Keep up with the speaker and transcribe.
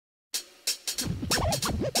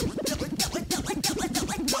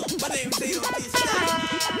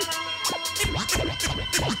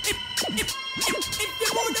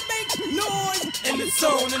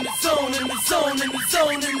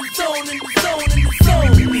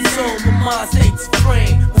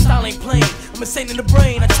Insane in the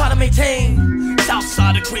brain, I try to maintain.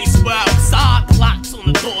 Southside of Green Square outside, locks on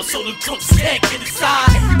the door so the crooks can't get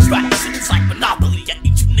inside. Distraction is like Monopoly, I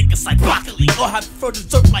eat you niggas like broccoli, or have further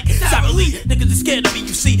dessert like Sara Lee. Niggas are scared of me,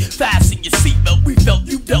 you see, fasten your seatbelt. We felt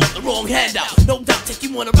you dealt the wrong handout. No doubt, take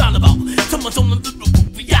you on a roundabout. Someone's on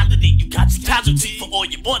the reality. You got your casualty for all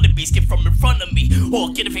your wannabes. Get from in front of me,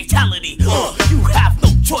 or get a fatality. You have no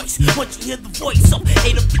choice once you hear the voice of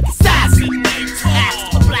ain't a big assassin.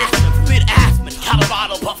 Ask the blasphemy, forbid Aspen,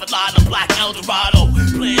 Colorado, puffin' line of black Eldorado.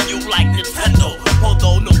 Playing you like Nintendo,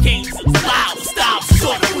 although no games is loud. Style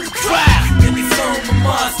short through the crowd. In the zone, my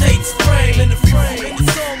mind stays frame. In the frame, in the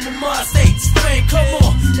zone, my mind stays frame. Come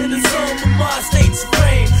on, in the zone, my mind stays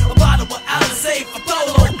frame. A bottle of Alize for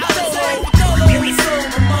Dolo. In the zone,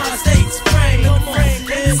 my mind stays frame.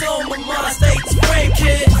 In the zone, my mind stays frame,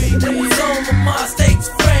 kid. In the zone, my mind stays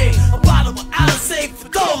frame. A bottle of Alize for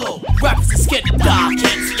Dolo. Rappers are scared to die,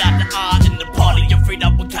 can't see out the eye in the party. Afraid I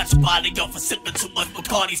will catch a body off for sipping too much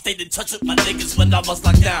Bacardi. Stayed in touch with my niggas when I was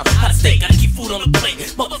locked down. Out of state, gotta keep food on the plate.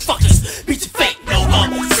 Motherfuckers, beat your fate, no love,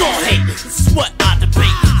 it's all hate. This is what I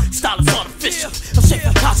debate. Style is artificial. I'm safe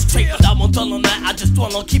to concentrate, but I won't dwell on that. I just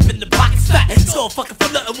dwell on keeping the pockets fat. So fucking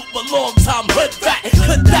for nothing with my long time hood fat.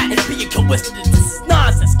 Could that be a coincidence? This is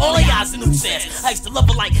nonsense. All I eyes and who says I used to love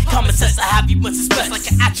her like common sense. I have you in suspense like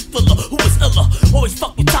an action thriller who was iller. Always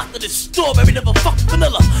fuck with chocolate and strawberry, never fuck with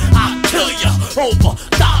vanilla. I'll kill ya over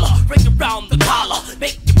dollar, ring around the collar,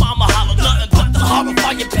 make your mama holler. Nothing but the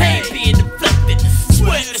horrifying pain being inflicted.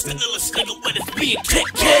 Swear it's the illest nigga when it's being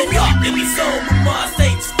kicked. Kid up in the zone, my mind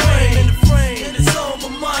stays frame. In the frame, in the zone, my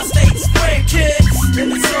mind stays frame, kid. In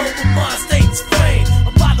the zone, my mind stays frame.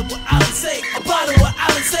 A bottle of Alize, a bottle of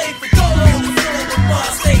Alize for Dolo. In the zone, my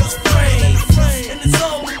mind stays frame. In the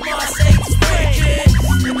zone, my mind stays frame, kid.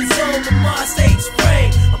 In the zone, my mind stays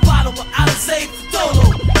frame. A bottle of Alize for Dolo.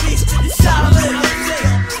 Peace to the Charlotte,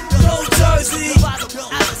 Go Jersey, bottle of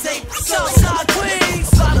Alize for Southside Queens,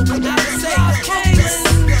 bottle of Alize for Kings,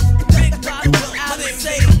 big bottle of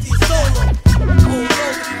Alize for Dolo. All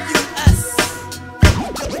over the US.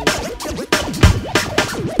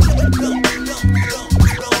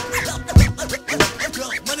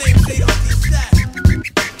 My name's Zay off the stat.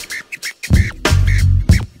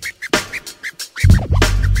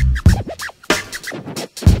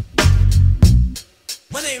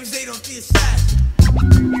 My name's Zay off the stat.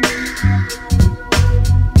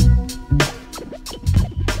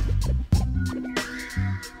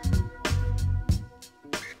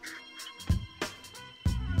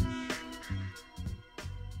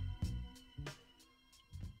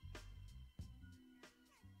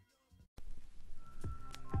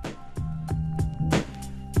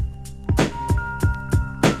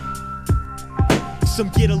 Some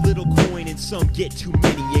get a little coin and some get too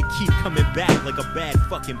many and keep coming back like a bad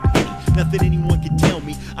fucking penny. Nothing anyone can tell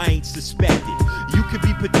me, I ain't suspected. You could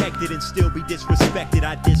be protected and still be disrespected.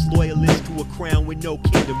 I disloyalist to a crown with no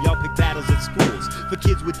kingdom. Y'all pick battles at schools for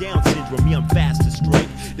kids with Down syndrome. Me, I'm fast to strike.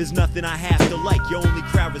 There's nothing I have to like. Your only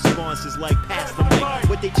crowd response is like, pass the mic.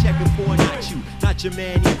 What they checking for? Not you, not your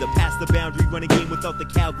man either. Pass the boundary, run a game without the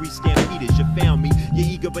Calgary Stampeders. You found me, you're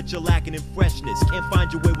eager but you're lacking in freshness. Can't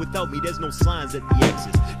find your way without me, there's no signs at the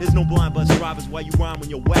exits. There's no blind bus drivers while you rhyme when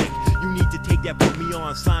you're whack. You need to take that put me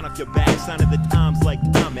on sign off your back. Sign of the times like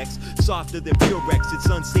Timex, softer than Purex. It's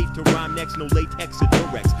unsafe to rhyme next, no latex or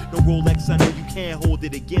Durex. No Rolex, I know you can't hold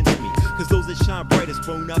it against me. Cause those that shine brightest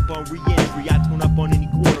burn up on re-entry. I tone up on any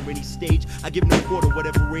quarter, any stage. I give no quarter,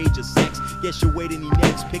 whatever age or sex. Guess you're waiting any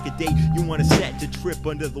next. Pick a date you wanna set to trip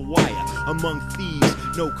under the wire. Among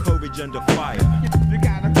thieves, no courage under fire. You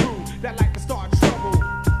got a crew that like to start trouble.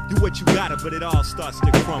 Do what you gotta, but it all starts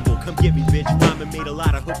to crumble. Come get me, bitch. Rhyming made a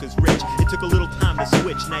lot of hookers rich. It took a little time to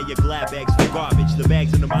switch. Now your glad bags for garbage. The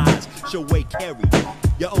bags in them eyes show weight carry.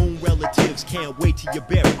 Your own relatives can't wait till you're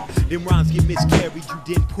buried. Them rhymes get miscarried, you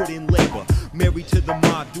didn't put in labor. Married to the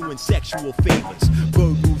mob doing sexual favors.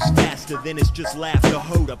 Bird moves faster than it's just laughter.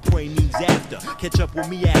 Hold up, prey needs after. Catch up with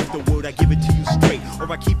me afterward, I give it to you straight.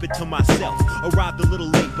 Or I keep it to myself. Arrived a little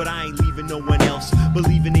late, but I ain't leaving no one else.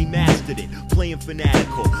 Believing they mastered it, playing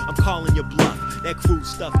fanatical. I'm calling your bluff. That crude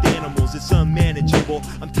stuffed animals, it's unmanageable.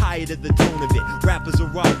 I'm tired of the tone of it. Rappers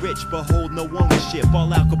are all rich, but hold no ownership.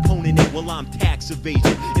 All Al Capone in it, well I'm tax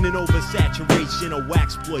evasion. In an oversaturation of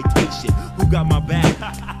waxploitation. Who got my back?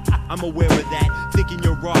 I'm aware of that. Thinking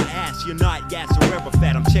you're raw ass, you're not gas or ever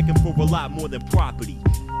fat. I'm checking for a lot more than property.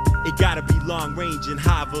 It gotta be long range and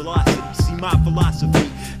high velocity. See, my philosophy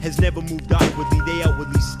has never moved awkwardly. They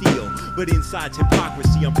outwardly steal, but inside's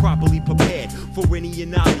hypocrisy. I'm properly prepared for any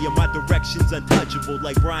anomaly. My direction's untouchable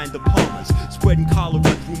like Brian De Palma's. Spreading cholera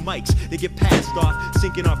through mics, they get passed off.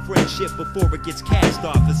 Sinking our friendship before it gets cast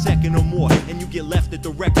off. A second or more, and you get left at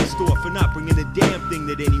the record store for not bringing a damn thing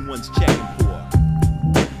that anyone's checking for.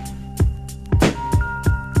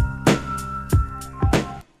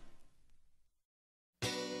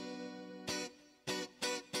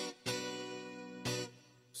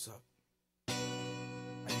 What's up?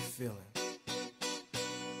 How you feeling?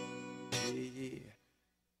 Yeah.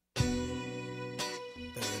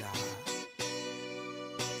 Third eye.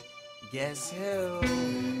 Guess who?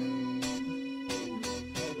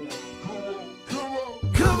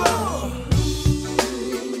 Come on!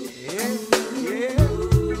 Yeah, yeah.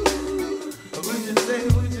 What you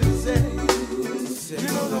say? You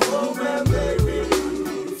know the whole man, baby.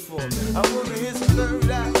 I wanna hear some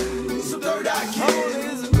third eye. Some third eye kid. I wanna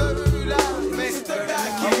hear some third eye. Man, some third eye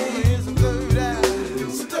kid. I wanna hear some third eye.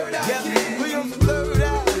 Some third eye kid. We on some third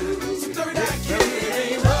eye. Some third eye kid. It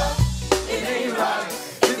ain't rough. It ain't right.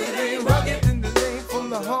 If it ain't rugged, then it ain't from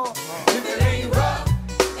the heart. If it ain't rough,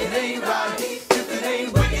 it ain't right. If it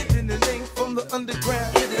ain't wicked, then it ain't from the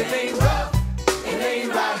underground. If it ain't rough, it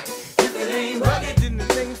ain't right. If it ain't rugged, then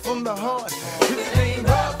it ain't from the heart. If it ain't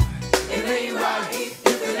rough, it ain't right.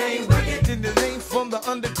 If it ain't wicked, then it ain't from the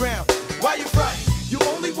underground. Why you frontin'? You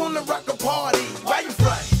only wanna rock a party. Why you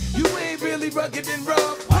frontin'? You ain't really rugged and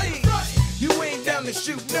rough. Please. You ain't down to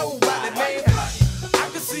shoot nobody, man. I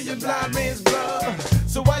can see your blind man's blood.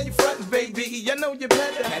 So why you frontin', baby? I know you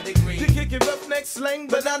better. You kick it rough neck slang,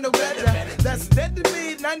 but I know better. That's dead to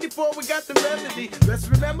me. 94, we got the remedy. Best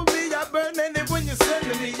remember me, I burn it when you're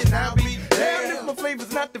sending me. And I'll be damn if my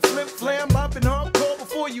flavor's not the flip flam. I've been hardcore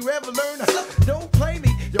before you ever learn. Don't play me.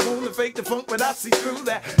 You wanna fake the funk, but I see through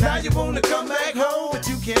that. Now you wanna come back home, but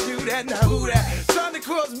you can't do that. Now who that? Trying to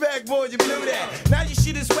cross back, boy, you blew that. Now your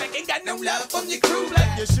shit is whack, ain't got no love from your crew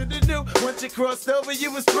like you should've knew. Once you crossed over,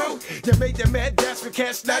 you was through. You made that mad dash for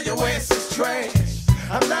cash, now your ass is trash.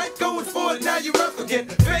 I'm not going for it, now you're up again.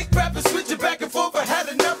 Fake rappers switching back and forth, I had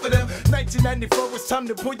enough of them. 1994, it's time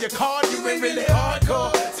to pull your card, you ain't really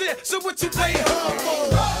hardcore. So what you playing hard for?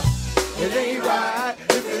 It ain't right,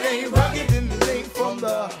 if it ain't rugged, then it ain't from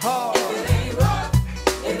the heart. It ain't right,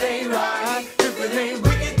 it ain't right. If it ain't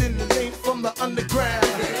wicked, then it ain't from the underground.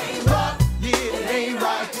 If it ain't right, yeah, it ain't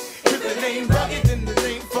right. If it ain't rugged, then it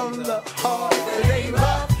ain't from the heart. If it ain't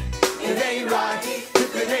right, it ain't right.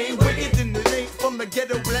 If it ain't wicked, then it ain't from the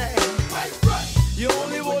ghetto black. You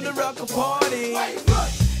only wanna rock a party.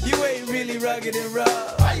 You ain't really rugged and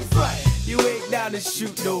rough. You ain't down to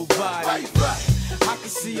shoot nobody. I can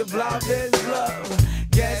see a blind man's blood.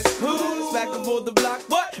 Guess who's back aboard the block?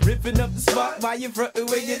 What? Ripping up the spot while you're frontin'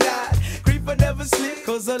 where you're not. Creeper never sleep,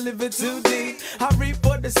 cause I live it too deep. I reap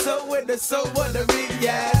for the soul and the soul what I reap,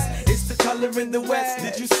 yes. It's the color in the west,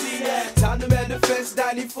 did you see that? Time to manifest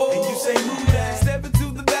 94. And you say who that? Stepping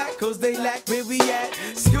to the back, cause they lack where we at.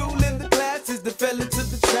 School in the classes, the fell into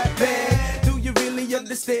the trap band. Do you really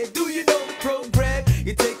understand? Do you know the program?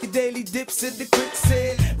 You take your daily dips in the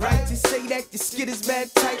quicksand. Right, you say that your skin is mad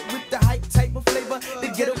tight with the hype type of flavor the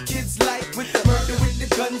ghetto kids like. With the murder, with the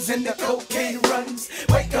guns and the cocaine runs.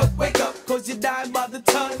 Wake up, cause you're dying by the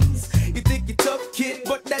tons. You think you're tough, kid,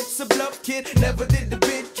 but that's a bluff, kid. Never did the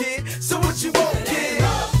big kid, so what you want, kid?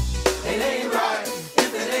 It ain't right,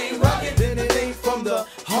 if it ain't rugged, then it ain't from the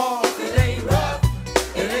heart. It ain't rough,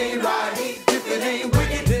 it ain't right. If it ain't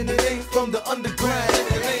wicked, then it ain't from the underground.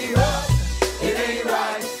 If it ain't rough, it ain't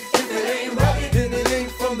right. If it ain't rugged, then it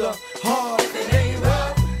ain't from the heart. If it ain't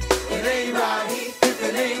rough, it ain't right. If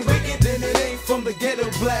it ain't wicked, then it ain't from the ghetto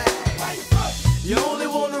black. You only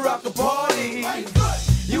wanna rock a party.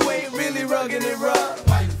 You ain't really rugged and rough.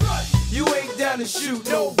 You ain't down to shoot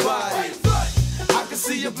nobody. I can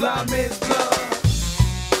see your blind man's blood.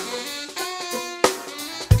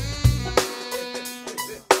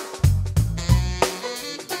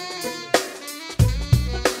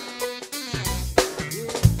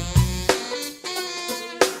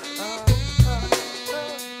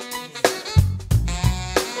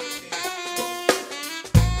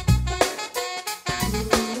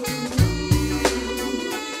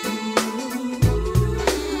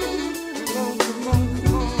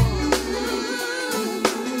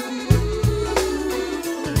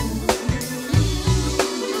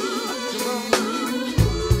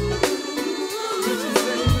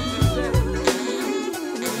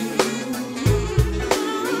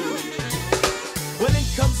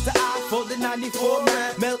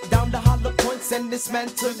 format. Melt down the hollow points and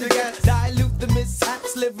dismantle the gas. Dilute the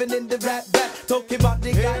mishaps, living in the rap back. Talking about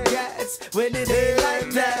they got gas when it ain't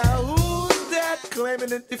like that. Who's that? Claiming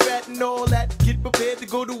that they fat and all that. Get prepared to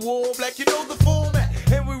go to war, black, you know the format.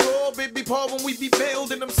 And we roll, baby, Paul, when we be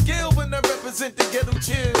building. I'm skilled when I represent the ghetto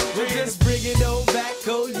chill. We're just bringing on back,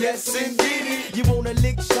 oh yes indeed. You wanna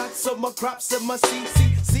lick shots of my crops of my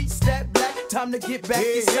seats that black. Time to get back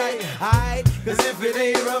inside, alright? Cause if it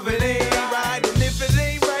ain't rough, it ain't right. And if it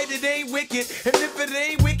ain't right, it ain't wicked. And if it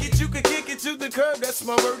ain't wicked, you can kick it to the curb. That's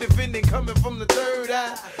my word defending coming from the third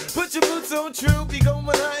eye. Put your boots on, Troo, be going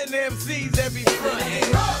hunting MCs every front. It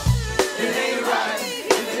ain't rough, it ain't right.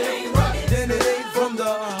 If it ain't rough, then it ain't from the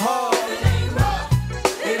heart. It ain't rough,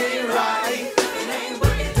 it ain't right. If it ain't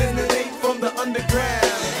wicked, then it ain't from the underground.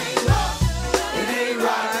 It ain't rough, it ain't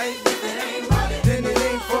right. If it ain't rough, then it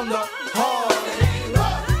ain't from the heart. It ain't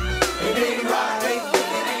rough, it ain't right. If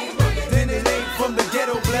it ain't wicked, then it ain't from the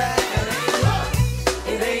ghetto black. It ain't rough,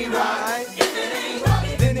 it ain't right. If it ain't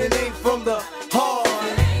rough, then it ain't from the heart.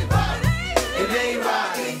 It ain't rough, it ain't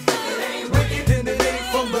right. If it ain't wicked, then it ain't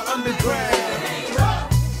from the underground.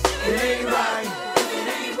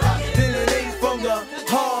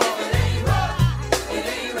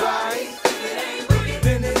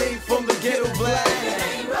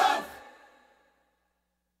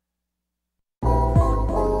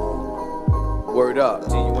 Word up,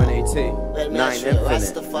 G-U-N-A-T, 9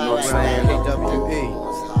 Infinite, you know what I'm saying?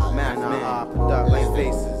 AWE, Math, Product,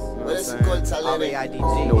 Faces, you know what I'm saying?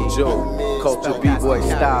 R-A-I-D-G, no joke, culture B-boy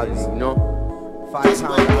style, you know?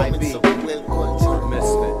 5-time IB, Misfit,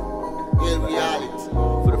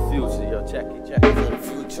 for the future, yo, check it. For the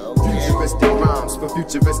future, okay. Futuristic rhymes for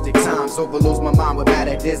futuristic times. Overloads my mind with mad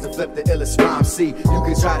ideas to flip the illest rhyme. See, you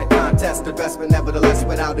can try to contest the best, but nevertheless,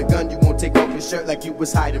 without a gun, you won't take off your shirt like you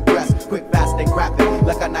was hiding breasts. Quick, fast, and graphic,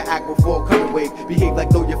 like a Niagara Fall coming wave. Behave like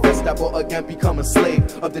though your fist up or again become a slave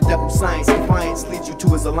of the devil's science. Defiance leads you to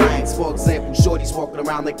his alliance. For example, shorties walking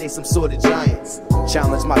around like they some sort of giants.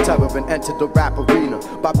 Challenge my terror and enter the rap arena.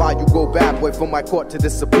 Bye-bye, you go bad boy from my court to the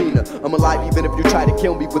subpoena. I'm alive even if you try to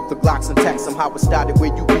kill me with the Glocks and texts. Somehow it started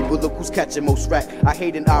where you people look who's catching most wreck. I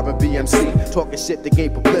hate an R&B MC, talking shit to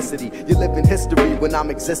gain publicity. You live in history when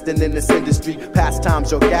I'm existing in this industry. Past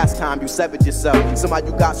times, your gas time, you severed yourself. Somehow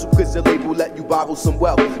you got so cause your label let you borrow some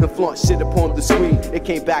wealth. Then flaunt shit upon the screen. It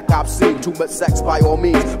came back obscene, too much sex by all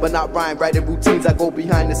means. But not rhyme writing routines, I go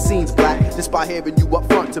behind the scenes black. Just by hearing you up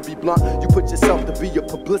front, to be blunt, you put yourself to be a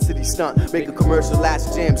publicity stunt. Make a commercial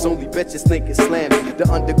last jams, only bitches think it slams.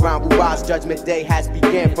 The underground rise, judgment day has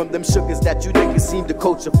began. From them sugars that you niggas seem to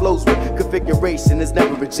culture flows with. Configuration is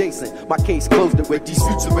never adjacent. My case closed it with these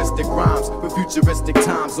futuristic rhymes for futuristic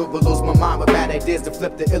times. Overloads my mind with bad ideas to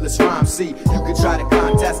flip the illest rhyme. See, you can try to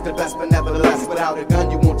contest the best, but nevertheless, without a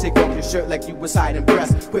gun, you won't take off your shirt like you was hiding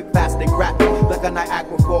breasts. Quick, fast, and graphic, like a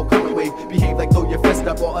Niagara Fall coming wave. Behave like throw your fist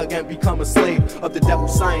up or again become a slave of the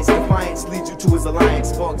devil's science. Defiance leads you to his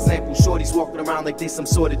alliance. For example, shorties walking around like they some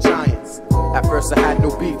sort of giants. At first I had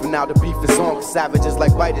no beef, and now the beef is on. Savages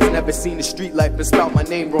like writers never seen the street life and spelled my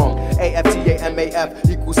name wrong. AFTAMAF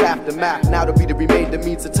equals half the math. Now to be the remainder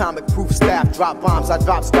means atomic proof staff. Drop bombs, I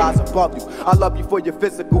drop stars above you. I love you for your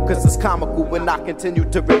physical, cause it's comical. When I continue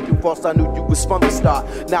to rip you false, I knew you was from the start.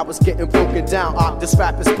 Now it's getting broken down. This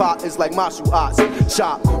rap is part is like martial arts.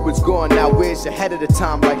 Chop, what's going now? Where's your head at a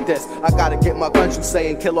time like this? I gotta get my guns, you say,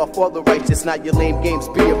 and kill off all the righteous. Now your lame games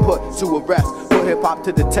being put to arrest. Put hip-hop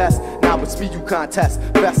to the test. Now it's me you contest.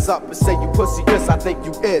 Fess up and say you pussy, cause I think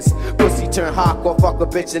you is. Pussy turn hardcore, fuck a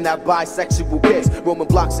bitch in that bisexual kiss. Roaming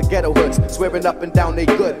blocks of ghetto hoods, swearing up and down they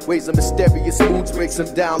good. Ways of mysterious moods, breaks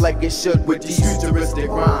them down like it should. With these futuristic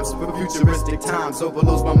rhymes for futuristic times.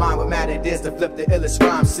 Overloads my mind with mad ideas to flip the illest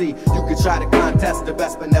rhyme. See, you can try to contest the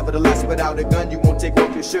best, but nevertheless, without a gun, you won't take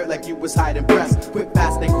off your shirt like you was hiding breasts. Quick,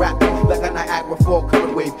 fast, and rapid, like a Niagara Fall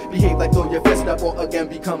coming wave. Behave like throw your fist up or again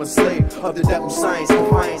become a slave of the devil's science.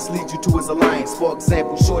 Defiance leads you to his alliance. For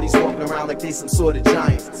example, shorties walking around like they some sort of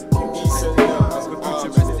giants.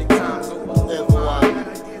 Futuristic times.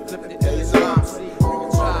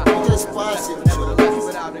 Just passing through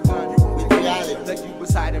with reality. Like you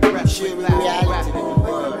was hiding breath. Sharing reality in the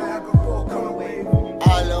world.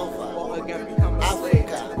 All over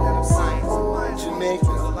Africa,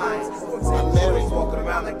 Jamaica, America,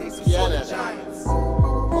 Canada,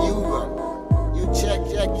 Europe. You check it.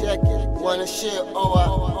 Wanna share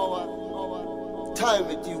our time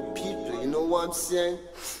with you people, you know what I'm saying?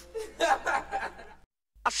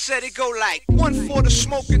 I said it go like 1 for the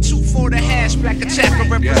smoke and 2 for the hash. Black attacker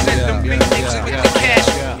represent them big niggas with the cash.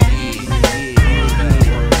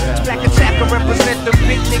 Black attacker represent them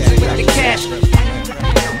big niggas with the cash.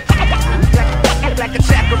 Black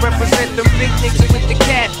attacker represent them big niggas with the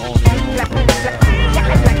cash.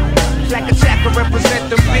 Black attacker represent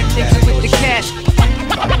them big niggas with the cash.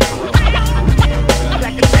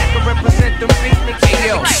 Black attacker represent them big niggas. Hey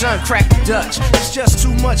yo, son, crack the Dutch. It's just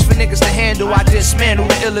too much for niggas to handle. I dismantle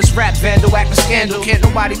the illest rap vandal, act a scandal. Can't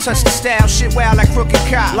nobody touch the style, shit wild like crooked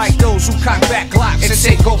cops. Like those who cock back Glocks and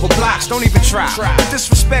take over blocks. Don't even try. But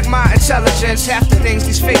disrespect my intelligence. Half the things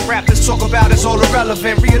these fake rappers talk about is all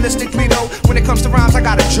irrelevant. Realistically though, when it comes to rhymes, I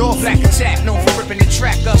got a jaw. Black attack, known for ripping the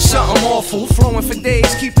track up. Something awful, flowing for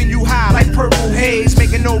days, keeping you high like purple haze,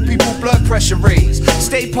 making old people blood pressure raise.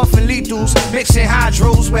 Stay puffing lethals, mixing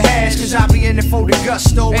hydros with hash, cause I be in it for the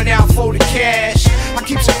gusto and out for the cash. I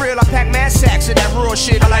keep it real, I pack mad sacks of that raw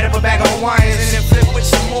shit. I light up a bag of Hawaiians and then flip with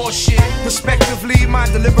some more shit. Respectively, my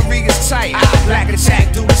delivery is tight. Black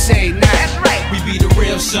attack, do we say nah? That's right. We be the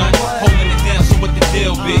real son, holding it down, so what the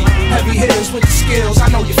deal be? Heavy hitters with the skills, I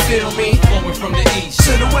know you feel me. Flowing from the east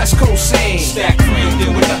to the west coast scene. Stack cream,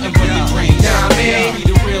 deal with nothing but the green. Nah, man. We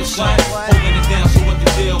be the real son, holding it down, so what the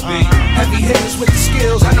deal be? Heavy hitters with the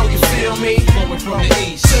skills, I know you feel me. Flowing from the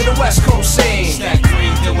east to the west coast scene. Stack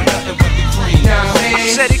cream, deal with nothing but the green. Nah, man. I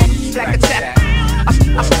said it, black attack.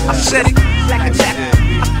 I said it, black attack.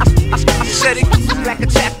 I said it, black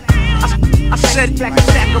attack. I said black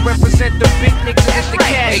attacker represent the big niggas with the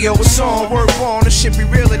cash. Hey yo, it's on, work on, this shit be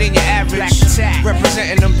realer than your average. Black attack,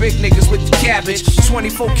 representing them big niggas with the cabbage.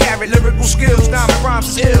 24 karat lyrical skills, diamond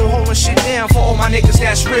rhymes is ill. Holding shit down for all my niggas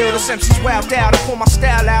that's real. The MC's wowed out, I pull my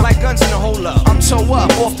style out like guns in a hole up. I'm toe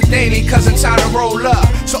up, off the daily, cause it's time to roll up.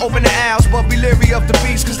 So open the owls, but be leery of the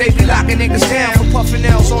beats, cause they be locking niggas down for puffing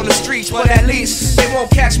L's on the streets. But at least they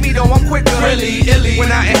won't catch me though, I'm quicker. Really, illy,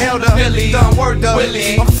 when I inhale the Billy, done word up.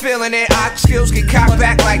 Willy. I'm feeling it, I skills get cocked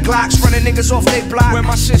back like Glocks, running niggas off they block. When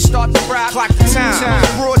my shit start to rock, clock the time.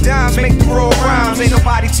 Raw dimes make the raw rhymes. Ain't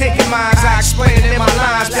nobody taking mines. I explain it in my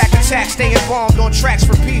lines. Black attack, staying bombed on tracks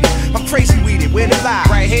repeated. I'm crazy with it, where the lie?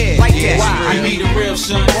 Right here, like that. I be the real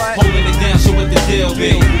son, holding it down, so what the deal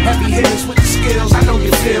be? Heavy hitters with the skills, I know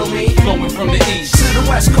you feel me. Flowing from the east to the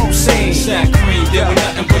west coast scene. Stack cream, deal with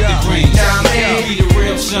nothing but the green. Nah, man. I be the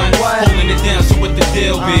real son, holding it down, so what the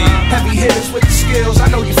deal be? Heavy hitters with the skills, I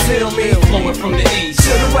know you feel me. Flowing from the east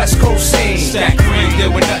to the west coast scene. Stack cream,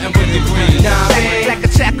 deal with nothing but the green. Nah, man. Black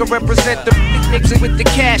attacker represent the big niggas with the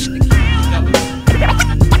cash.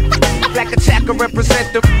 Black attacker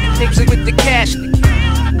represent the niggas with the cash.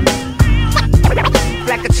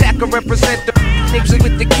 Black attacker represent the niggas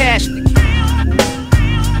with the cash.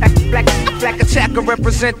 Black attacker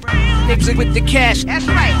represent niggas with the cash. That's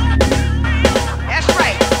right. That's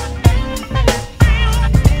right.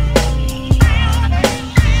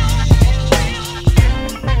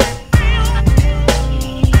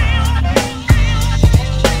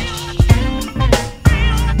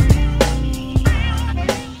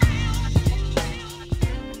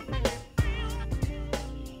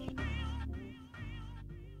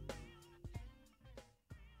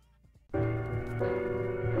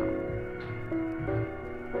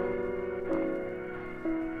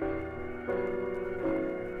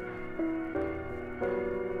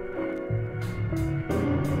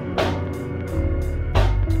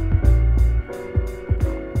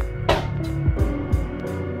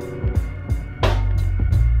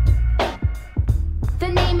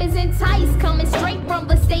 N-Tyce, coming straight from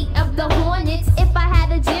the state of the Hornets. If I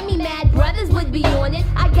had a Jimmy, Mad Brothers would be on it.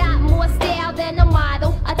 I got more style than a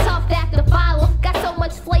model, a tough act to follow. Got so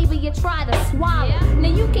much flavor you try to swallow. Now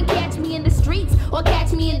you can catch me in the streets or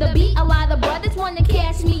catch me in the beat. A lot of brothers wanna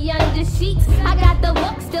catch me under sheets. I got the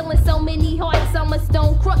look, still in so many hearts, I'm a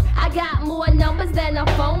stone crook. I got more numbers than a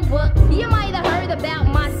phone book. You might have heard about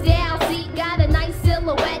my style. See, got a nice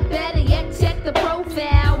silhouette, better yet check the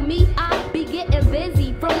profile. Me, I be getting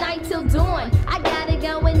busy from night till dawn. I got it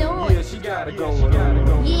going on. Yeah, she got it going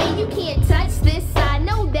on. Yeah, you can't touch this. I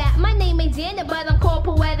know that. My name ain't Janet, but I'm called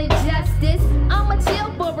Poetic Justice. I'ma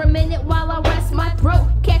chill for a minute while I rest my throat.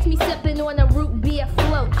 Catch me sipping on a root beer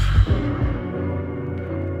float.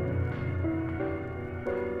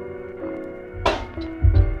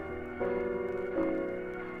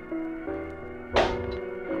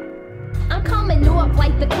 I'm coming off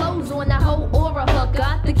like the clothes on a hoe or a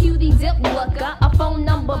hooker. The cutie dip looker, a phone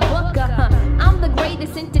number booker. I'm the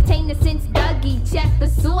greatest entertainer since Dougie. Check the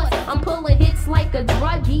source, I'm pulling hits like a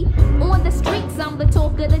druggie. On the streets, I'm the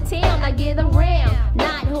talk of the town. I get around,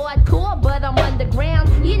 not hardcore, but I'm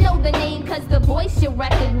underground. You know the name, cause the voice you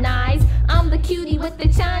recognize. I'm the cutie with the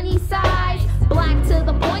Chinese size. Black to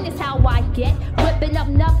the point is how I get. Whipping up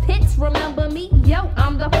enough hits, remember me? Yo,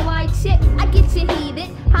 I'm the fly chick. I get you heated,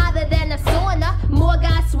 hotter than a sauna. More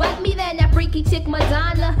guys sweat me than that freaky chick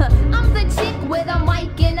Madonna. I'm the chick with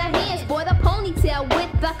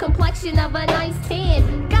complexion of a nice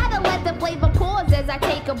tan. Gotta let the flavor pause as I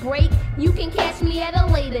take a break. You can catch me at a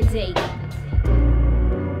later date.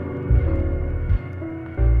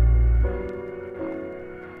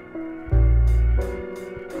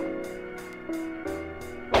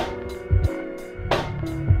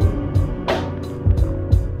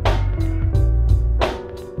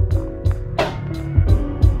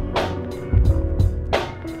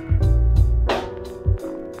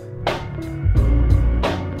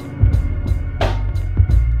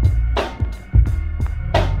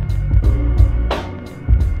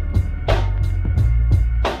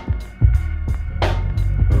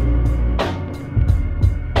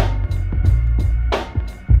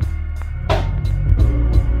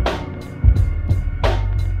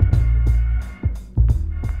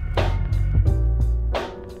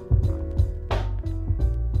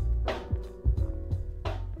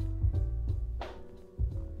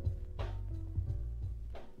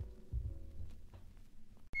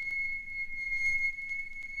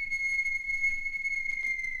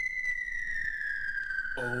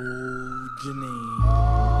 Oh, Janine.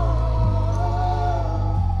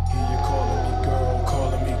 Hear you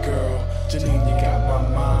calling me girl. Janine, you got my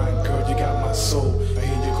mind, girl, you got my soul. I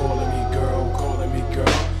hear you calling me girl.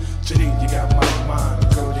 Janine, you got my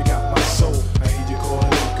mind, girl, you got my soul. I hear you calling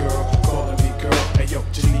me girl. Hey yo,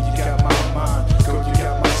 Janine, you got my mind, girl, you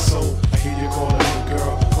got my soul. I hear you calling me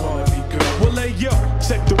girl. Well, hey yo,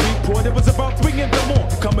 check the report. It was about 3 in the morning.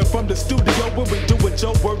 Coming from the studio where we do it,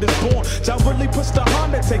 your word is born. Y'all really pushed the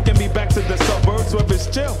Honda, taking me back to the suburbs where it's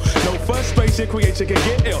chill. No frustration, creation can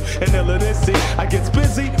get ill. And ill than see, I get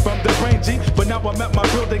busy from the rangy. But now I'm at my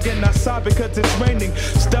building and outside because it's raining.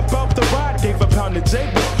 Step out the ride, gave a pound to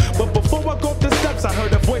J-Will. But before I go up the steps, I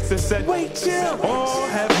heard a voice that said, wait, chill. Oh,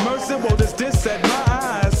 have mercy, what is this at my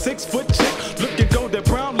eyes? 6 foot chick, looking golden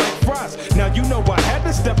brown like fries. Now you know I had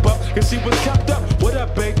to step up, cause she was kept up. What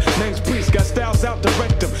up, babe? Name's Priest, got styles out,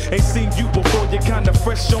 direct them. Ain't seen you before, you're kinda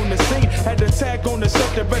fresh on the scene. Had a tag on the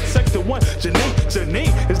shirt, the red sector 1.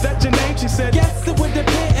 Janine, is that your name? She said, yes, it would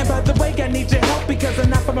depend. And by the way, I need your help because I'm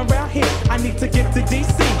not from around here. I need to get to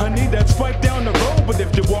DC. Honey, that's right down the road. But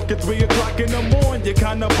if you walk at 3 o'clock in the morning, you're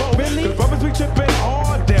kinda bold. Really? Cause brothers be tripping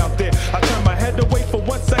hard down there. I turn my head away for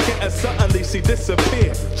 1 second and suddenly she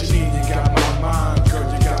disappeared. Janine, you got my mind, girl,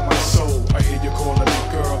 you got my soul. I hear you calling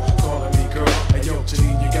me girl. Hey yo,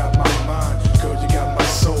 Janine, you got my mind, girl, you got my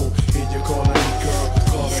soul. Hear you calling me girl.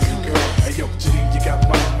 Hey yo, Janine, you got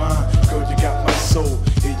my mind, girl, you got my soul.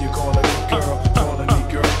 Hear you calling me girl.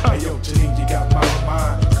 Hey yo, Janine, you got my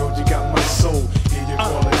mind, girl, you got my soul. Hear you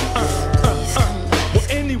calling me girl. Well,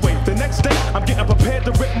 anyway, the next day I'm getting prepared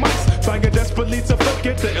to rip mics, trying desperately to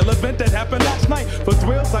forget the ill event that happened last night. For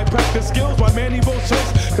thrills, I practice skills while Manny rolls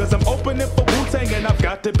choice, cause I'm opening for Wu-Tang and I've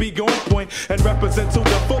got to be on point and represent to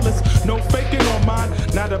the fullest. No faking on mine,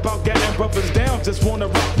 not about getting brothers down, just wanna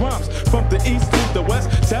rock rhymes from the east to the west.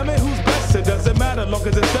 Tell me who's best, it doesn't matter long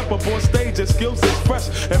as it's step up on stage and skills is fresh.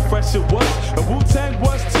 And fresh it was, and Wu-Tang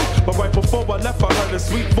was too. But right before I left, I heard a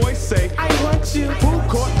sweet voice say, I want you. Who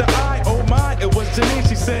caught the eye? Oh my, it was Janine.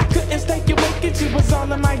 She said, couldn't stay awake and you was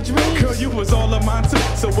all in my dreams. Girl, you was all of mine too,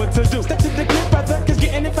 so what to do? Step to the clip, brother, cause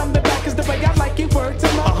getting it from the back is the way I like it, word to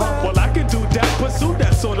my Well, I can do that, pursue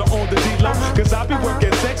that sorta on the D-Lo. Cause I be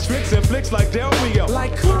working sex tricks and flicks like Del Rio.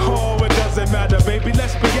 Like who? Oh, it doesn't matter, baby,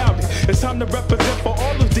 let's be out. It's time to represent for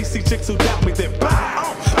all those DC chicks who doubt me. Then bow,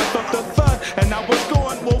 I felt the thud and I was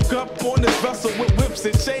gone. Woke up on this vessel with whips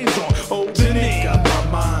and chains on. Oh, Janine, got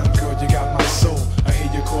my mind, girl, you got my soul. I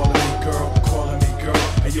hear you calling me girl.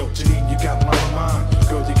 Hey yo, Janine, you got my mind,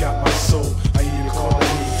 girl, you got my soul. I hear you calling me.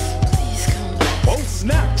 Please come back. Oh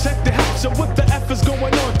snap, check the house, yo, what the F is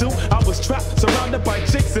going on, dude? I was trapped, surrounded by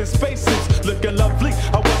chicks in spacesuits, looking lovely.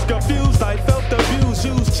 I was confused, I felt the views.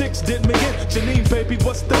 Used chicks did me in. Janine, baby,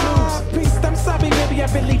 what's the news? Priest, I'm sorry, baby,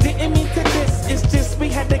 I really didn't mean to this. It's just we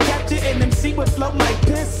had to capture an MC with flow like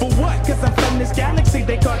piss. For what? Cause I'm from this galaxy,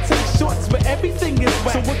 they got take shorts where everything is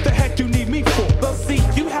wet. So what the heck you need me for? Well, see,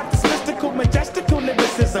 you have this mystical, majestical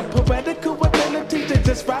lyricism, poetical ability to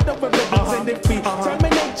just ride over rivers. And if we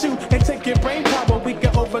terminate you and take your brain power, we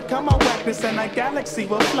can overcome our whackness and our galaxy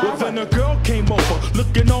will fly. Well, then a girl came over,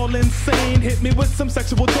 looking all insane, hit me with some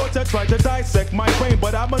sexual torture, tried to dissect my brain,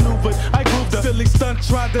 but I maneuvered, I grooved a silly stunt,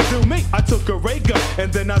 tried to do me. I took a ray gun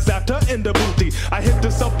and then I zapped her in the booty. I hit the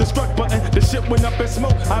self-destruct button, the shit went up in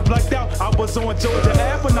smoke. I blacked out, I was on Georgia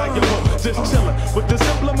Avenue, just chillin' with the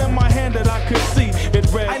emblem in my hand that I could see.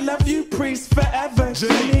 It read, I love you, priest, forever.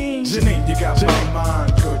 Janine, you got my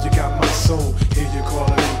mind, girl, you got my soul. Hear you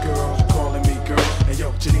calling me girl. Hey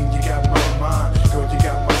yo, Janine, you got my mind, girl, you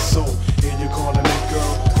got my soul. Hear you calling me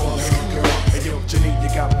girl. Hey yo, Janine, you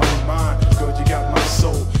got my my mind, girl, you got my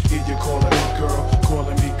soul. Hear you calling me girl,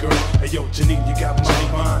 calling me girl. Hey yo, Janine, you got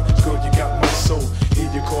my mind, girl, you got my soul. Hear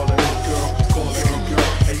you calling me girl, calling me girl.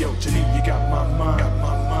 Hey yo, Janine, you got my mind, got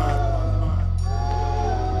my mind.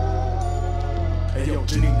 Hey yo,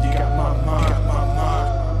 Janine, you got my mind, got my mind.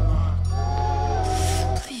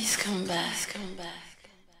 Please come back, come back.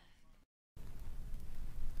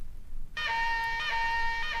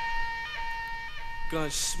 Gun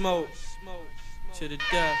smoke to the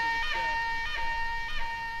death.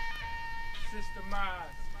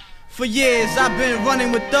 For years I've been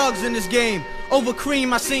running with thugs in this game. Over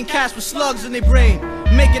cream I seen cats with slugs in their brain,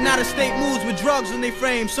 making out of state moves with drugs in their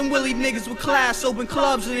frame. Some willy niggas with class, open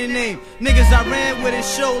clubs in their name. Niggas I ran with and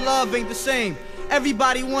show love ain't the same.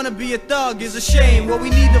 Everybody wanna be a thug is a shame. What we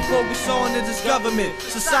need to focus on is this government.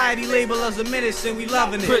 Society label us a menace and we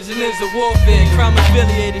loving it. Prisoners of warfare, crime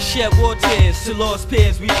affiliated, shed war tears. To lost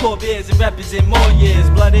peers, we pour beers and represent more years.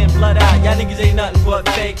 Blood in, blood out, y'all niggas ain't nothing but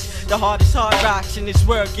fakes. The hardest hard rocks in this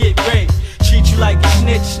world get raped. Treat you like a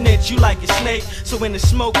snitch, snitch you like a snake. So when the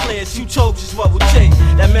smoke clears, 2 tokes is what we'll take.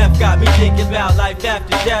 That meth got me thinking about life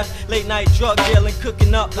after death. Late night drug dealing,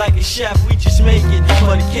 cooking up like a chef. We just make it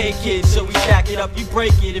for the K kids, so we stack it up, you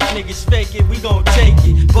break it. If niggas fake it, we gon' take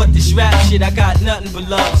it. But this rap shit, I got nothing but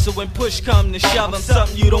love. So when push come to shove, I'm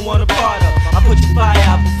something you don't want a part of. I put your fire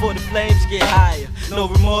out before the flames get higher. No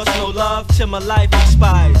remorse, no love, till my life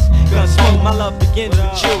expires. Gun smoke, my love begins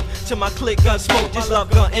with you. Till my click gun smoke, this love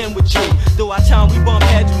gon' end with you. Through our time we bump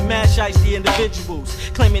heads, we mash ice the individuals,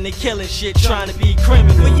 claiming they killing shit, trying to be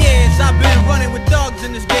criminals. For years I've been running with thugs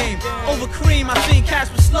in this game. Over cream I seen cats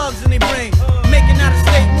with slugs in their brain, making out of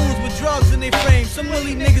state moves with drugs in their frame. Some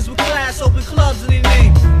willy niggas with class, open clubs in their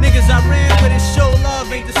name. Niggas I ran with and show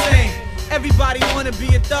love ain't the same. Everybody wanna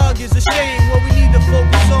be a thug is a shame. What we need to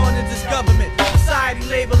focus on is this government. Society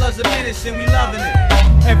label us a menace and we loving it.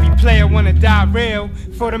 Every player wanna die real.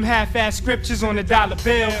 For them half-ass scriptures on the dollar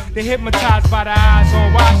bill. They hypnotized by the eyes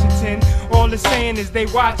on Washington. All they're saying is they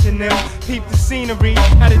watching them. Peep the scenery,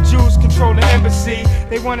 how the Jews control the embassy.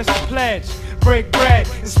 They want us to pledge, break bread,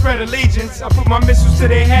 and spread allegiance. I put my missiles to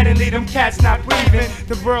their head and leave them cats not breathing.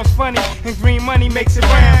 The world's funny and green money makes it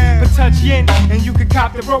round. But touch yin and you can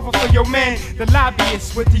cop the rover for your men. The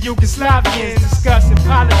lobbyists with the Yugoslavians discussing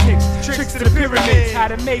politics, tricks to the pyramids, how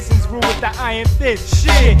the Masons rule with the iron fist.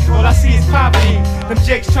 Shit, all I see is poverty. Them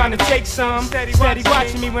jakes trying to take some, steady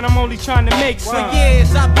watching me when I'm only trying to make some. For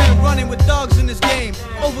years I've been running with thugs in this game.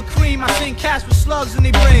 Over cream I seen cats with slugs in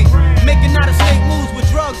their brain, making out of state moves with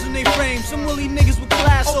drugs in their frame. Some willy niggas with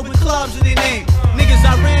class, open clubs in their name. Niggas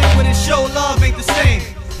I ran with and show love ain't the same.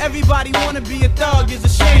 Everybody wanna be a thug is a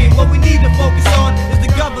shame. What we need to focus on is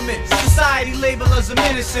the government. Society label us a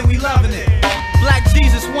menace and we loving it. Black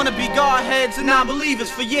Jesus wanna be Godheads and non-believers.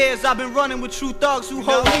 For years I've been running with true thugs who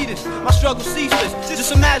hold leaders. My struggle ceaseless,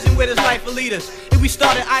 just imagine where this life will lead us. If we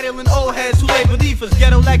started idling old heads who lay beneath us.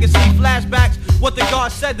 Ghetto legacy, flashbacks, what the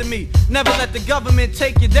God said to me. Never let the government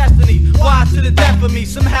take your destiny. Why to the death of me?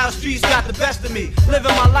 Somehow streets got the best of me.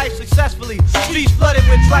 Living my life successfully, streets flooded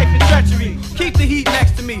with strife and treachery. Keep the heat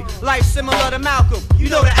next to me, life similar to Malcolm. You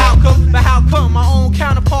know the outcome, but how come my own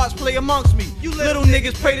counterparts play amongst me? You little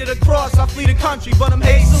niggas pray to the cross, I flee the country, but I'm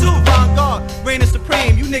Jesus, avant-garde, reigning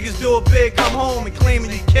supreme. You niggas do it big, come home and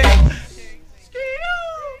claiming you king.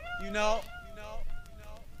 You know?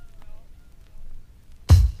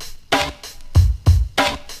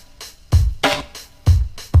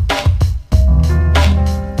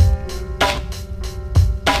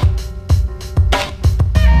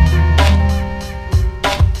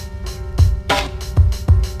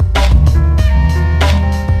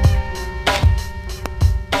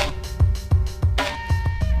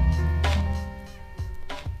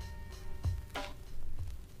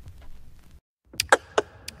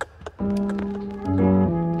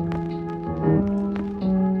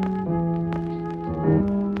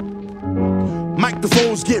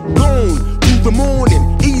 Microphones get blown through the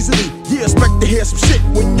morning easily. Yeah, expect to hear some shit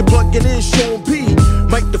when you're plugging in Sean P.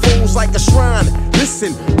 Microphones like a shrine.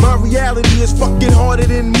 Listen, my reality is fucking harder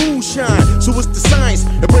than moonshine. So it's the science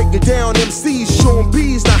and break it down. MCs, Sean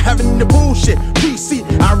B's not having the bullshit. PC,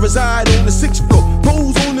 I reside on the 6th floor.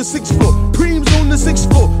 Pose on the 6th floor. Preems on the 6th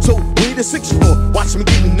floor. So we're the 6th floor. Watch me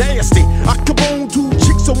get nasty. I come on 2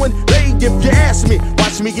 chicks on one leg if you ask me.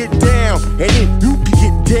 Watch me get down, and then you can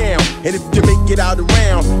get down. And if you make it out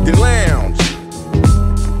around, then lounge.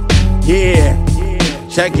 Yeah,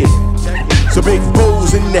 check it. So big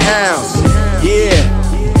foes in the house.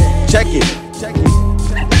 Yeah, check it.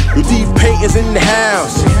 Your deep painters in the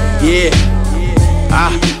house. Yeah,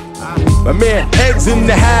 my man Eggs in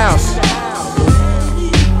the house.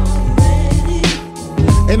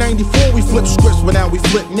 In 94 we flip scripts, but now we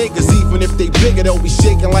flip niggas. Even if they bigger, they'll be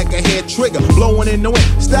shaking like a hair trigger, blowing in the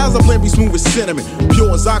wind. Styles of blend be smooth as cinnamon,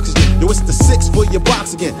 pure as oxygen. Yo, it's the 6 for your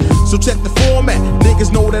box again. So check the format.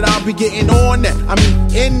 Niggas know that I'll be getting on that. I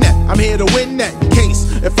mean, in that. I'm here to win that case.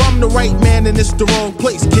 If I'm the right man, then it's the wrong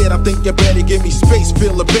place. Kid, I think you better give me space.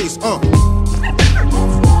 Feel the bass,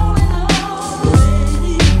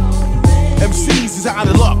 MCs is out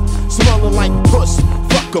of luck, smelling like puss.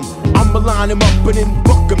 Fuck 'em, I'ma line him up and then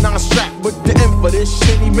buck 'em. Now strapped with the end for this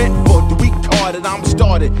shit he meant for the weak card that I'm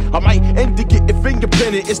started. I might end to get your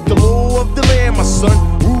fingerprinted. It's the law of the land, my son.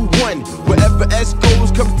 Rule 1, wherever S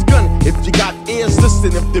goes comes the gun. If you got ears,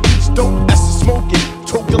 listen. If the beats don't, that's the smoking.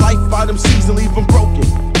 Choke the life out of MCs and leave them broken.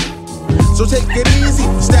 So take it easy,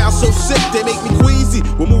 style so sick they make me queasy.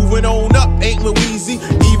 We're moving on up, ain't we wheezy?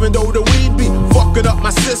 Even though the weed be fucking up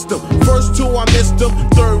my system. First 2 I missed them,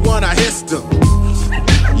 3rd one I hissed them.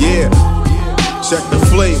 Yeah, check the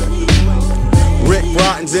flavor. Rick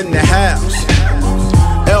Rotten's in the house,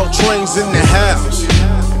 L Train's in the house,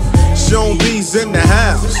 Sean B's in the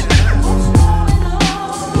house.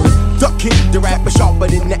 Ducking the rapper sharper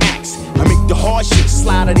than the axe. I make the hard shit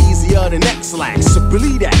slide out easier than X-Lax. So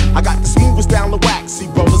believe that, I got the smoothest down the wax. See,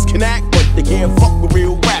 brothers can act, but they can't fuck with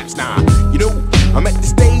real raps. Nah, you know, I'm at the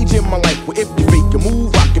stage in my life where if you fake a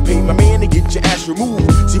move, I can pay my man to get your ass removed.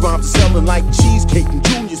 See, rhymes are selling like cheesecake and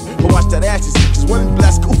juniors. But watch that ass, cause one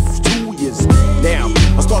blast, oof, 2 years. Now,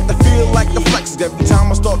 I start to feel like the flexes. Every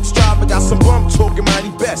time I start to strive, I got some bum talking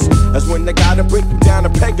mighty best. That's when I gotta break them down a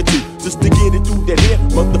peg or two, just to get it through that here.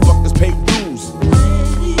 Motherfuckers pay dues.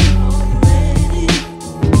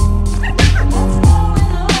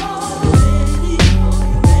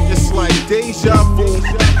 Deja vu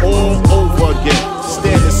all over again.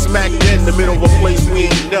 Standing smack in the middle of a place we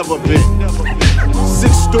ain't never been.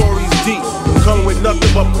 6 stories deep, come with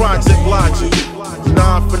nothing but Project Logic.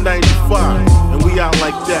 9 for 95, and we out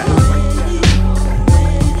like that.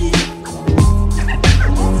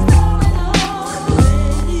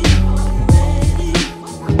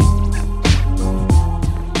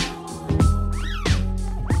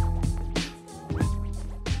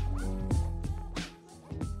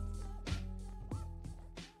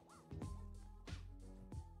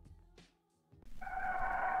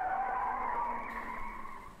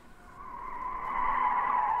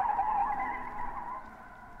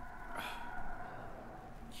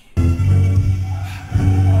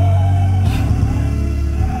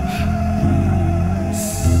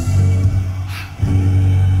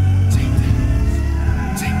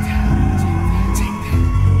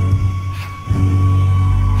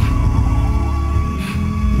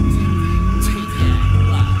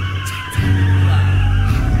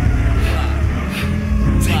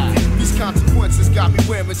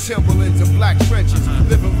 Timberlands and black trenches,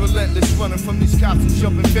 living relentless, running from these cops and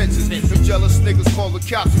jumping fences. Them jealous niggas called the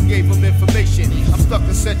cops and gave them information. I'm stuck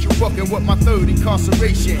in Central Booking with my 3rd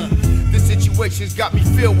incarceration. This situation's got me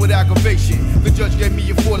filled with aggravation. The judge gave me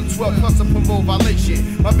a 4 to 12 plus a parole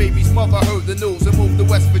violation. My baby's mother heard the news and moved to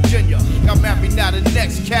West Virginia. Got married, now the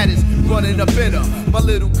next cat is running up in her. My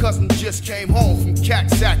little cousin just came home from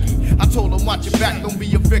Kaksaki. I told him watch your back, don't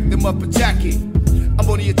be a victim of attacking. I'm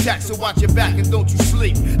on the attack, so watch your back and don't you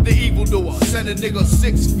sleep. The evildoer, send a nigga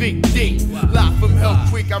 6 feet deep. Live from Hell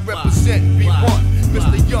Creek, I represent B1.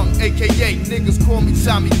 Mr. Young, aka niggas call me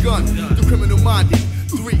Tommy Gun. The criminal minded,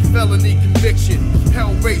 3 felony conviction.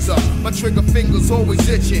 Hellraiser, my trigger fingers always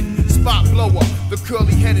itching. Spot blower, the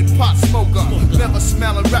curly headed pot smoker. Never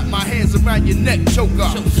smell and wrap my hands around your neck choker.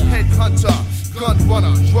 Headhunter, gun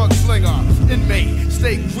runner, drug slinger, inmate,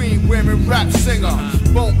 stay green wearing rap singer,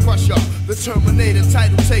 bone crusher, the Terminator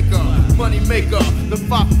title taker, money maker, the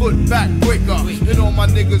 5-foot backbreaker, and all my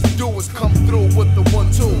niggas do is come through with the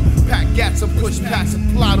 1-2, pack gats and push packs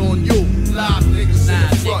and plot on you. Live niggas in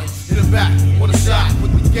the front, in the back, on the side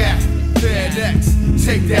with the gap, Bad X,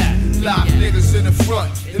 take that. Live niggas in the front,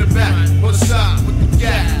 in the back, on the side with the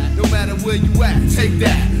gap. No matter where you at, take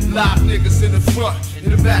that. Live niggas in the front,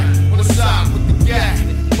 in the back, on the side with the gap.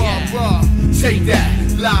 Raw, take that.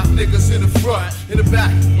 Live niggas in the front, in the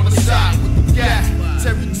back, on the side with the gap.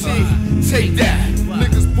 Terry T, take that.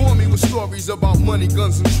 Niggas bore me with stories about money,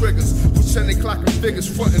 guns, and triggers. Pretending clocking figures,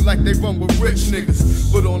 fronting like they run with rich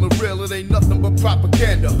niggas. But on the real, it ain't nothing but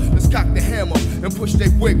propaganda. Let's cock the hammer and push they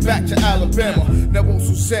wig back to Alabama. Now, old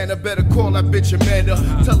Susanna better call that bitch Amanda.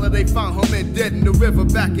 Tell her they found her man dead in the river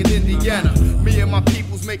back in Indiana. Me and my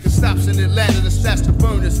peoples was making stops in Atlanta to stash the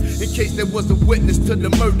burners in case there was a witness to the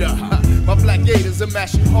murder. My black gators are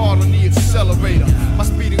mashing hard on the accelerator. My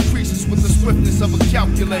speed increases with the swiftness of a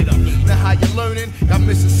calculator. Now how you learning? Got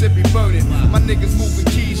Mississippi burning. My niggas moving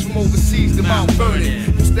keys from overseas to Mount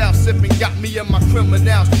Vernon. New style sipping got me and my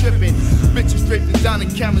criminals tripping. Bitches draped down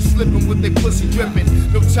and cameras slipping with their pussy dripping.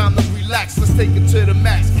 No time to relax, let's take it to the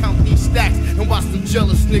max. Count these stacks and watch them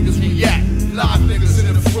jealous niggas react. Live niggas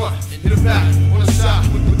in the front, in the back, on the side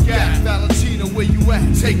with the gas. Valentino, where you at?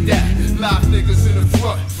 Take that. Live niggas in the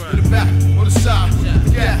front, in the back, on the side with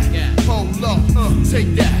the gas. Hold up,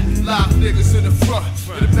 take that. Live niggas in the front,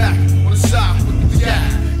 in the back, on the side with the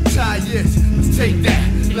gas. Tires, let's take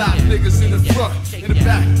that. Live niggas in the front, in the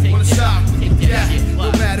back, on the side with the gas.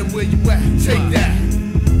 No matter where you at, take that.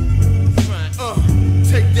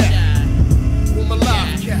 Take that. With my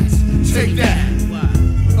live cats, take that.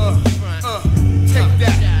 Take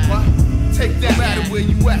that. What? Take that. No matter where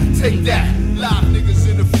you at, take that. Live niggas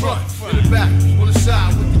in the front, in the back, on the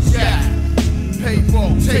side with the gas.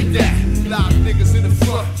 Payroll, take that. Live niggas in the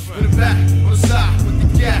front, in the back, on the side with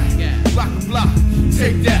the gas. Block a block,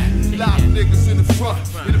 take that. Live niggas in the front,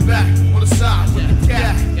 in the back, on the side with the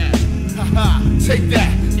gas. Haha, take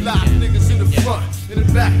that. Live niggas in the front, in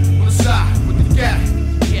the back, on the side with the gas.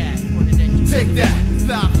 Take that.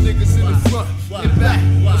 Live niggas in the front, in the back,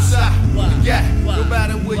 on the side with the gas. No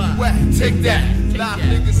matter where you at, take that. Live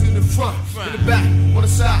niggas in the front, in the back, on the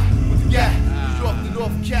side with the gas. You off the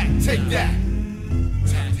North Cat, take that.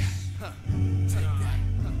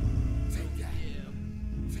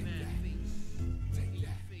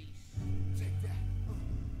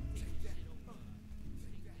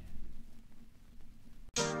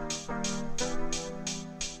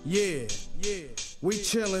 Yeah, we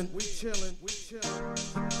chillin'.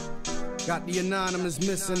 Got the anonymous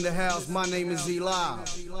miss in the house. My name is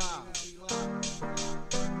Alize.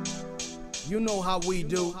 You know how we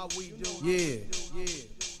do. Yeah.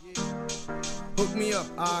 Hook me up,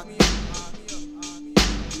 alright.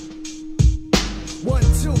 1, 2,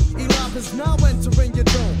 Alize is now entering your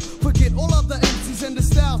dome. Forget all of the MCs and the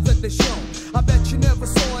styles that they show. I bet you never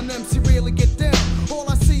saw an MC really get down. All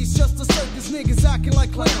I see is just a circus niggas acting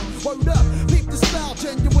like clowns. Word up, peep the style,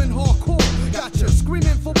 genuine hardcore. Gotcha,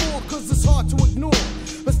 screaming for more cause it's hard to ignore.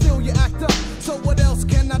 But still you act up, so what else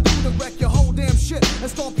can I do to wreck your whole damn shit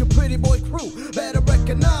and stomp your pretty boy crew? Better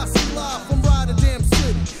recognize Alize from Rotterdam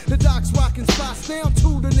City. The docks rocking spots down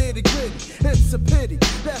to the nitty gritty. It's a pity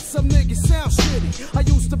that some niggas sound shitty. I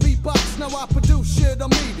used to beatbox, now I produce shit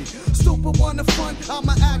I'm eating. Stupid wanna front,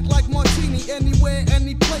 I'ma act like Martini. Anywhere,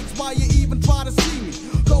 any place, why you even try to see me?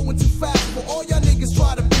 Going too fast for all y'all niggas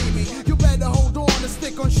try to beat me. You better hold on and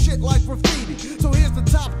stick on shit like graffiti. So here's the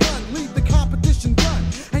top gun, leave the competition done.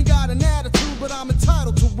 Ain't got an attitude, but I'm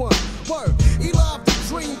entitled to one. Word, Alize the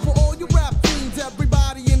dream for all you rap fiends.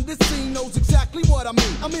 Everybody in this scene knows exactly what I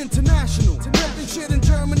mean. I'm international, ripping shit in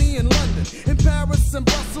Germany and London. In Paris and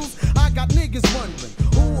Brussels, I got niggas wondering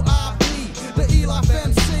who I be, the Alize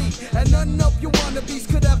MC. And none of you wannabes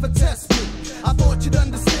could ever test me. I thought you'd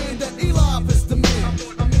understand that Alize is the man.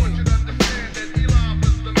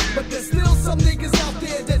 But there's still some niggas out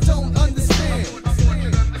there that don't understand.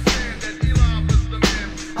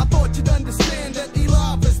 I thought you'd understand that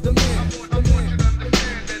Alize is the man.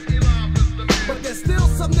 But there's still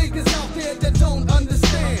some niggas out there that don't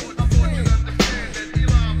understand.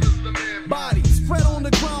 Bodies spread on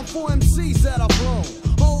the ground for MCs that I've blown.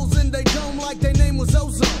 Holes in they dome like their name was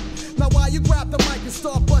Ozone. Now why you grab the mic and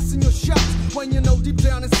start busting your shots when you know deep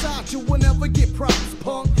down inside you will never get props,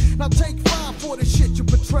 punk? Now take 5 for the shit you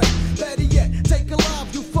betray. Better yet, take a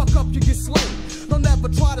live, you fuck up, you get slayed. Don't ever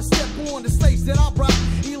try to step on the stage that I rock.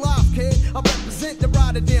 Alize, kid, I represent the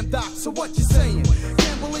Rotterdam dock. So what you saying?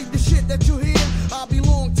 Can't believe the shit that you hear? I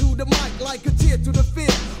belong to the mic like a tear to the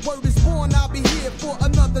field. Word is born, I'll be here for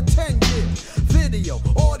another 10 years. Video,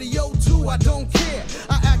 audio too, I don't care.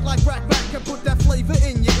 I act like Rack Back and put that flavor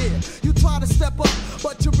in your ear. You try to step up,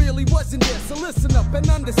 but you really wasn't there. So listen up and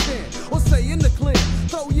understand, or stay in the clear.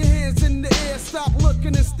 Throw your hands in the air, stop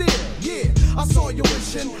looking and stare. Yeah, I saw you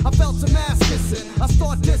wishing, I felt some ass kissing. I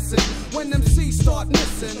start dissing when MCs start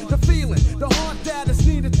missing. The feeling, the heart that is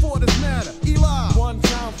needed for this matter. Alize, one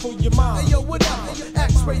time for your mind. Hey yo, what up?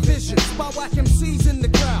 X-ray vision, spot whack MCs in the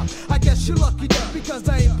crowd. I guess you're lucky just because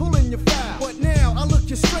I ain't pulling your foul. But now I look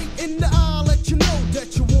you straight in the eye, let you know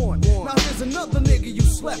that you won. Now here's another nigga you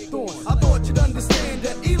slept on. I thought you'd understand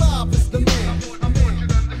that Alize is the man.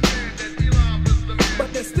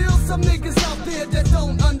 But there's still some niggas out there that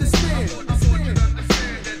don't understand.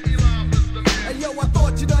 Hey yo, I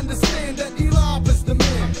thought you'd understand that Alize is the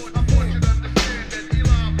man.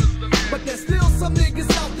 But there's still some niggas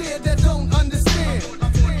out there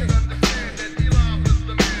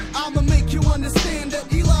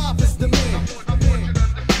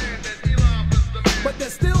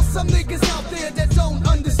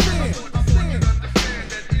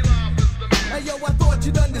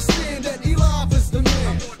understand that Alize is the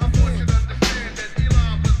man.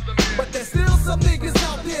 But there's still some niggas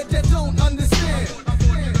out there that don't understand.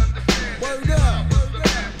 Word up.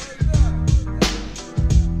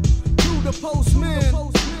 To the postman,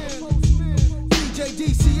 DJ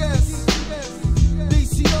DCS,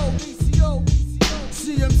 DCO,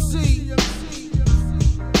 CMC,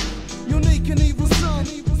 Unique and Evil Son,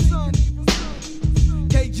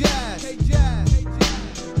 K-Jazz,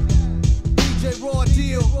 DJ Raw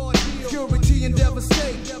Deal, Purity and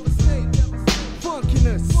Devastate,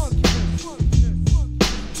 Funkiness.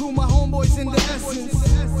 To my homeboys in the essence,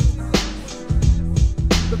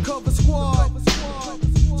 the cover squad,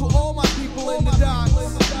 to all my people in the docks,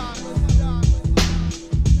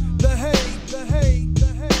 the hate,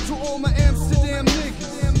 to all my Amsterdam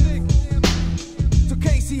niggas, to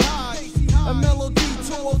Casey High, a Melody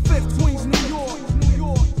 205 Queens, New York.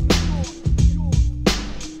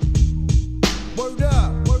 Word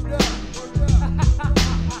up.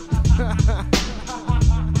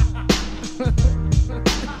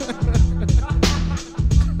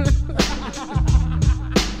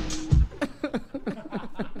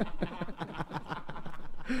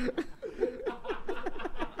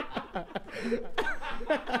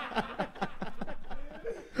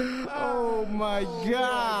 Oh my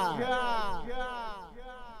God.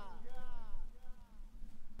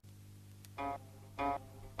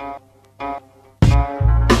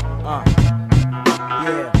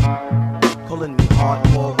 Yeah, calling me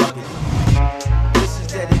hardcore rugged. This is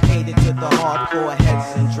dedicated to the hardcore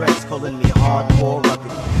heads and dreads, calling me hardcore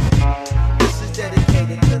rugged. This is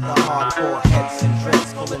dedicated to the hardcore heads and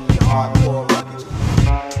dreads, calling me hardcore rugged.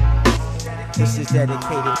 This is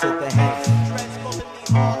dedicated to the heads and dreads, calling me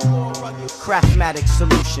hardcore rugged. Craftmatic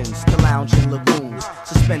solutions to lounge in lagoons,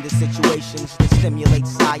 suspended situations that stimulate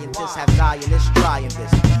scientists, have Zionists trying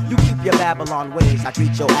this. You keep your Babylon ways, I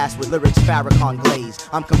greet your ass with lyrics Farrakhan glaze.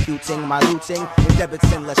 I'm computing my looting with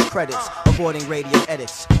debits and less credits, avoiding radio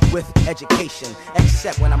edits with education,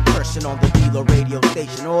 except when I'm cursing on the dealer radio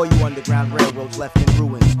station. All you underground railroads left in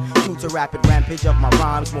ruins, due to rapid rampage of my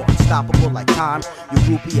rhymes, more unstoppable like time. You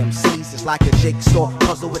groupie MCs is like a jigsaw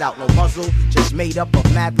puzzle without no muzzle, just made up of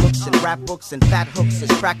mad looks and rap books and fat hooks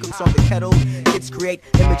as crack hooks on the kettle. Kids create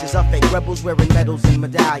images of fake rebels wearing medals and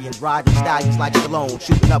medallions, riding stallions like Stallone,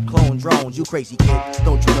 shooting up clone drones. You crazy kid,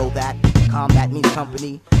 don't you know that? Combat means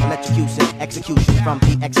company, electrocution, execution from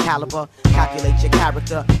the Excalibur. Calculate your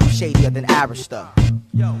character, I'm shadier than Arista.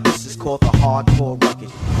 This is called the hardcore rugged.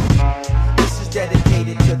 This is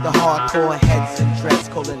dedicated to the hardcore heads and dreads,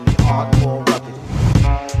 calling me hardcore rugged.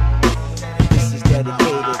 This is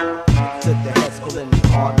dedicated to the heads, calling me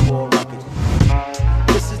hardcore rugged.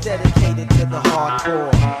 This is dedicated to the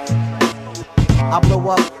hardcore. I blow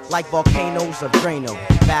up like volcanoes of Drano,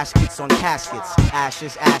 baskets on caskets,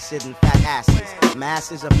 ashes, acid, and fat asses.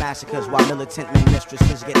 Masses of massacres while militant men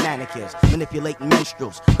mistresses get manicures, manipulating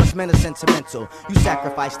menstruals, cause men are sentimental. You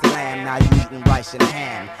sacrifice the lamb, now you eating rice and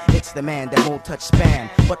ham. It's the man that won't touch spam,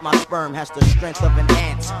 but my sperm has the strength of an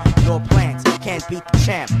ant. Your plants can't beat the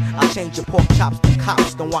champ. I'll change your pork chops to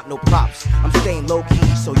cops, don't want no props. I'm staying low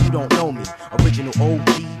key so you don't know me. Original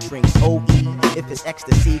OG, drinks OE. If it's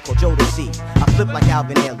ecstasy, call Joe to see. I flip like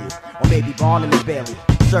Alvin Ailey, or maybe Barnum and Bailey.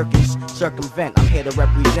 Circus, circumvent, I'm here to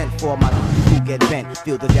represent for my who get bent.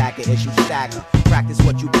 Feel the dagger as you stagger. Practice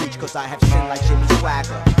what you preach, cause I have sin like Jimmy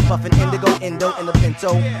Swagger. Puffin' indigo, indo in the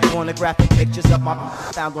pinto. Pornographic pictures of my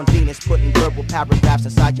found on Venus. Putting verbal paragraphs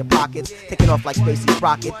inside your pockets. Taking off like Spacey's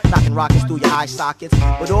rocket. Knocking rockets through your eye sockets.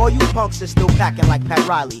 But all you punks are still packing like Pat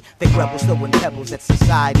Riley. Fake rebels throwing pebbles that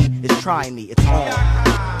society is trying me. It's on.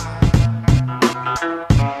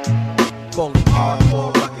 Calling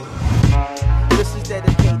hardcore rugged. This is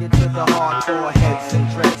dedicated to the hardcore heads and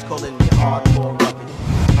dreads, calling me hardcore rugged.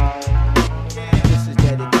 This is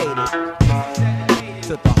dedicated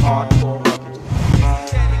to the hardcore rugged.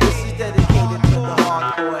 This is dedicated to the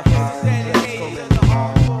hardcore heads and dreads, calling me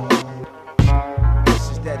hardcore. This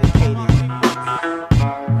is dedicated,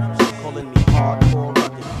 calling me hardcore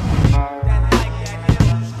rugged.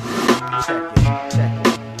 Check it.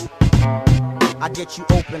 I get you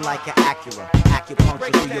open like an Acura.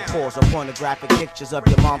 Acupuncture through your pores, or pornographic pictures of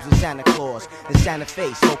your moms and Santa Claus and Santa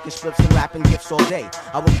Fe, smoking scripts and rapping gifts all day.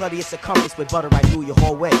 I will clutter your circumference with butter right through your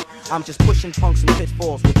hallway. I'm just pushing punks and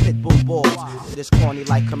pitfalls with pit bull balls. To this corny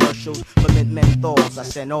like commercials for mint menthols. I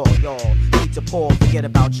send all y'all need to Paul, forget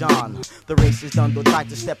about John. The race is done, though try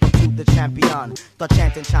to step up to the champion. Start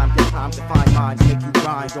chanting chime, get time to find minds, make you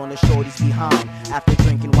grind on the shorties behind after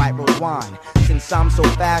drinking white rose wine. Since I'm so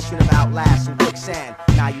fast, you never outlast and quick sand.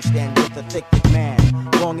 Now you stand with the thick man.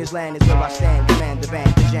 Long as land is where I stand, demand the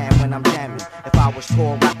band to jam when I'm jamming. If I was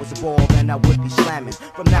tall, rap was a ball, then I would be slamming.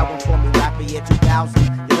 From now on, call me rapper year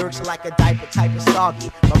 2000. The lyrics are like a diaper type of soggy.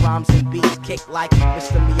 My rhymes and beats kick like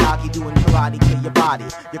Mr. Miyagi doing karate to your body.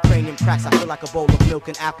 Your cranium cracks, I feel like a bowl of milk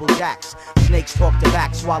and Apple Jacks. Snakes talk to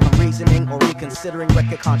backs while I'm reasoning or reconsidering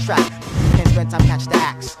record contract. Can't spend time catch the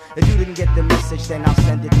axe. If you didn't get the message, then I'll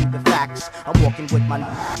send it to the facts. I'm walking with my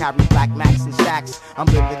carry black max and stacks. I'm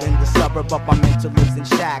living in the suburb, but my mental lives in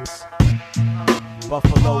shacks.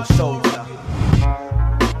 Buffalo Soldier.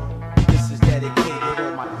 This is dedicated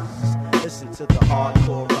on my listen to the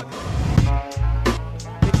hardcore rugged.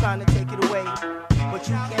 They're trying to take it away, but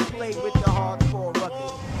you can't play with the hardcore.